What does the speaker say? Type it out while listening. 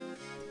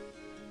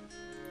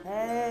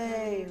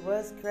Hey,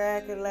 what's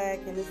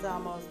crackin'-lackin'? It's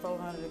almost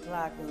 400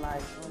 o'clock in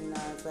like 29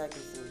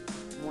 seconds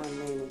and 1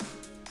 minute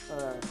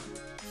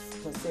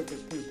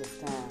Pacific People's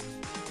Time.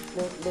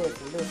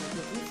 Listen,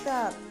 if you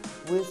stop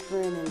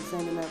whispering and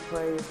sending up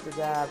prayers to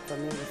God for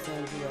me to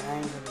send you an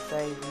angel to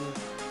save you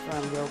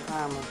from your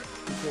karma,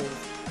 because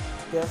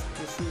that's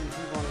the shoes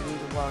you want me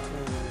to walk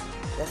in.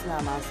 That's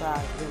not my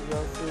size.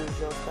 They're your shoes,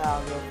 your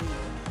style, your feet.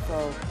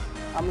 So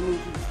I'm going to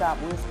need you to stop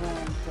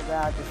whispering to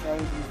God to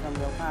save you from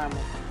your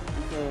karma,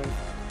 because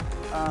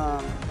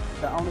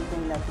the only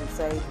thing that can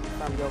save you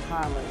from your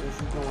karma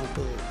is you going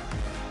through it.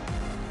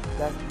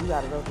 You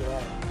got to go through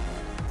that.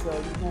 So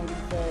you can't be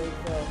saved.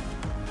 So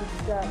you can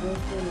stop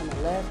whispering in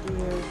the last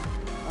year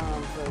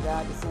for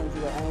God to send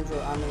you an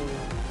angel. I mean,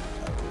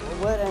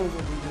 what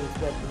angel do you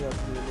expect to help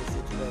you in this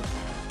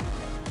situation?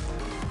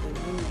 If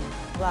you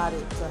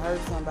plotted to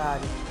hurt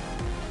somebody,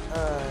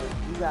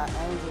 you got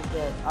angels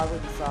that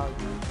already saw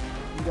you.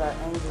 You got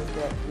angels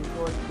that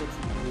recorded what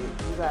you did.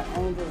 You got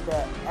angels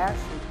that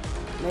actually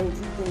made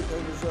you think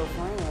they was your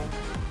friend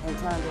and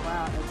turned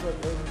around and took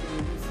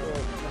everything you said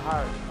to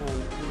heart and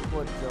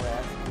recorded your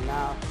ass. And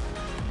now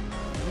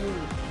you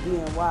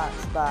being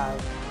watched by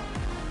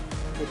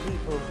the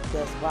people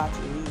that's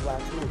watching you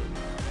watch me.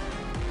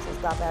 So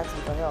stop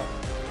asking for help.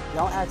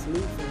 Don't ask me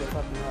for your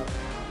fucking help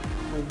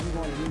when you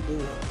want to be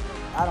dead.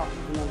 I don't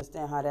even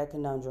understand how that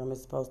conundrum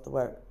is supposed to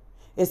work.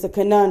 It's a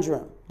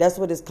conundrum. That's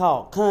what it's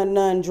called.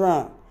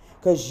 Conundrum.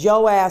 Because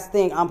your ass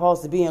think I'm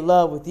supposed to be in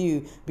love with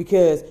you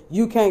because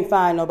you can't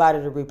find nobody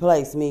to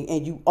replace me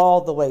and you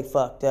all the way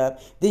fucked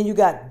up. Then you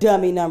got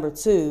dummy number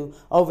 2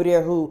 over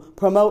there who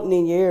promoting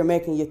in your ear,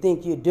 making you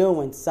think you're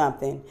doing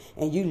something.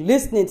 And you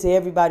listening to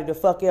everybody the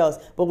fuck else.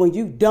 But when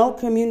you don't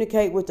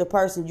communicate with the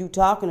person you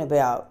talking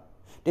about,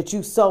 that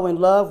you so in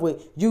love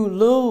with, you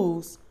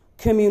lose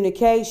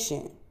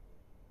communication.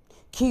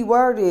 Key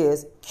word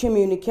is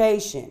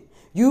communication.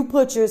 You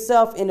put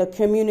yourself in a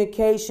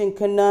communication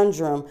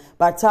conundrum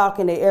by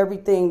talking to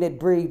everything that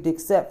breathed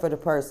except for the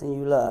person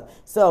you love.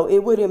 So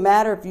it wouldn't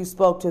matter if you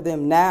spoke to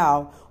them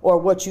now or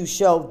what you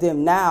showed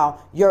them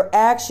now. Your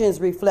actions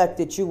reflect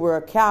that you were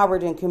a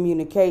coward in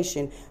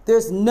communication.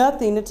 There's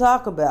nothing to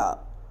talk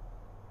about.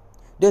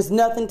 There's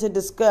nothing to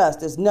discuss.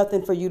 There's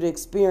nothing for you to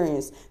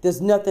experience. There's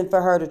nothing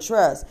for her to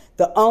trust.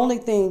 The only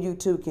thing you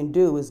two can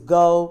do is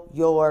go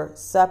your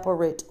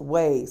separate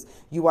ways.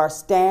 You are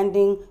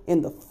standing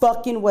in the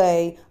fucking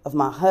way of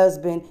my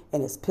husband,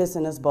 and it's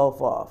pissing us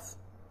both off.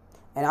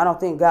 And I don't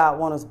think God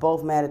wants us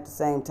both mad at the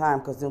same time,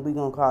 because then we're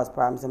going to cause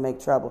problems and make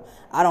trouble.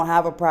 I don't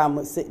have a problem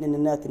with sitting in the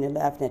nothing and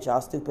laughing at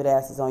y'all stupid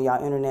asses on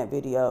y'all internet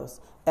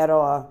videos at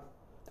all.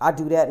 I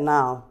do that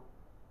now.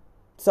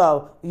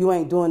 So you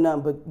ain't doing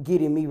nothing but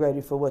getting me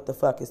ready for what the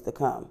fuck is to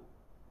come.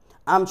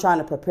 I'm trying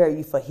to prepare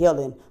you for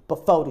healing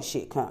before the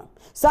shit come.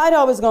 Side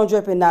hoe is going to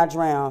drip and not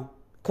drown.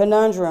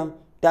 Conundrum,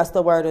 that's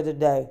the word of the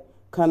day.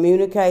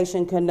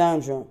 Communication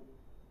conundrum.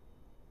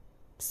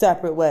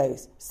 Separate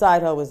ways.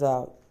 Side hoe is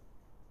out.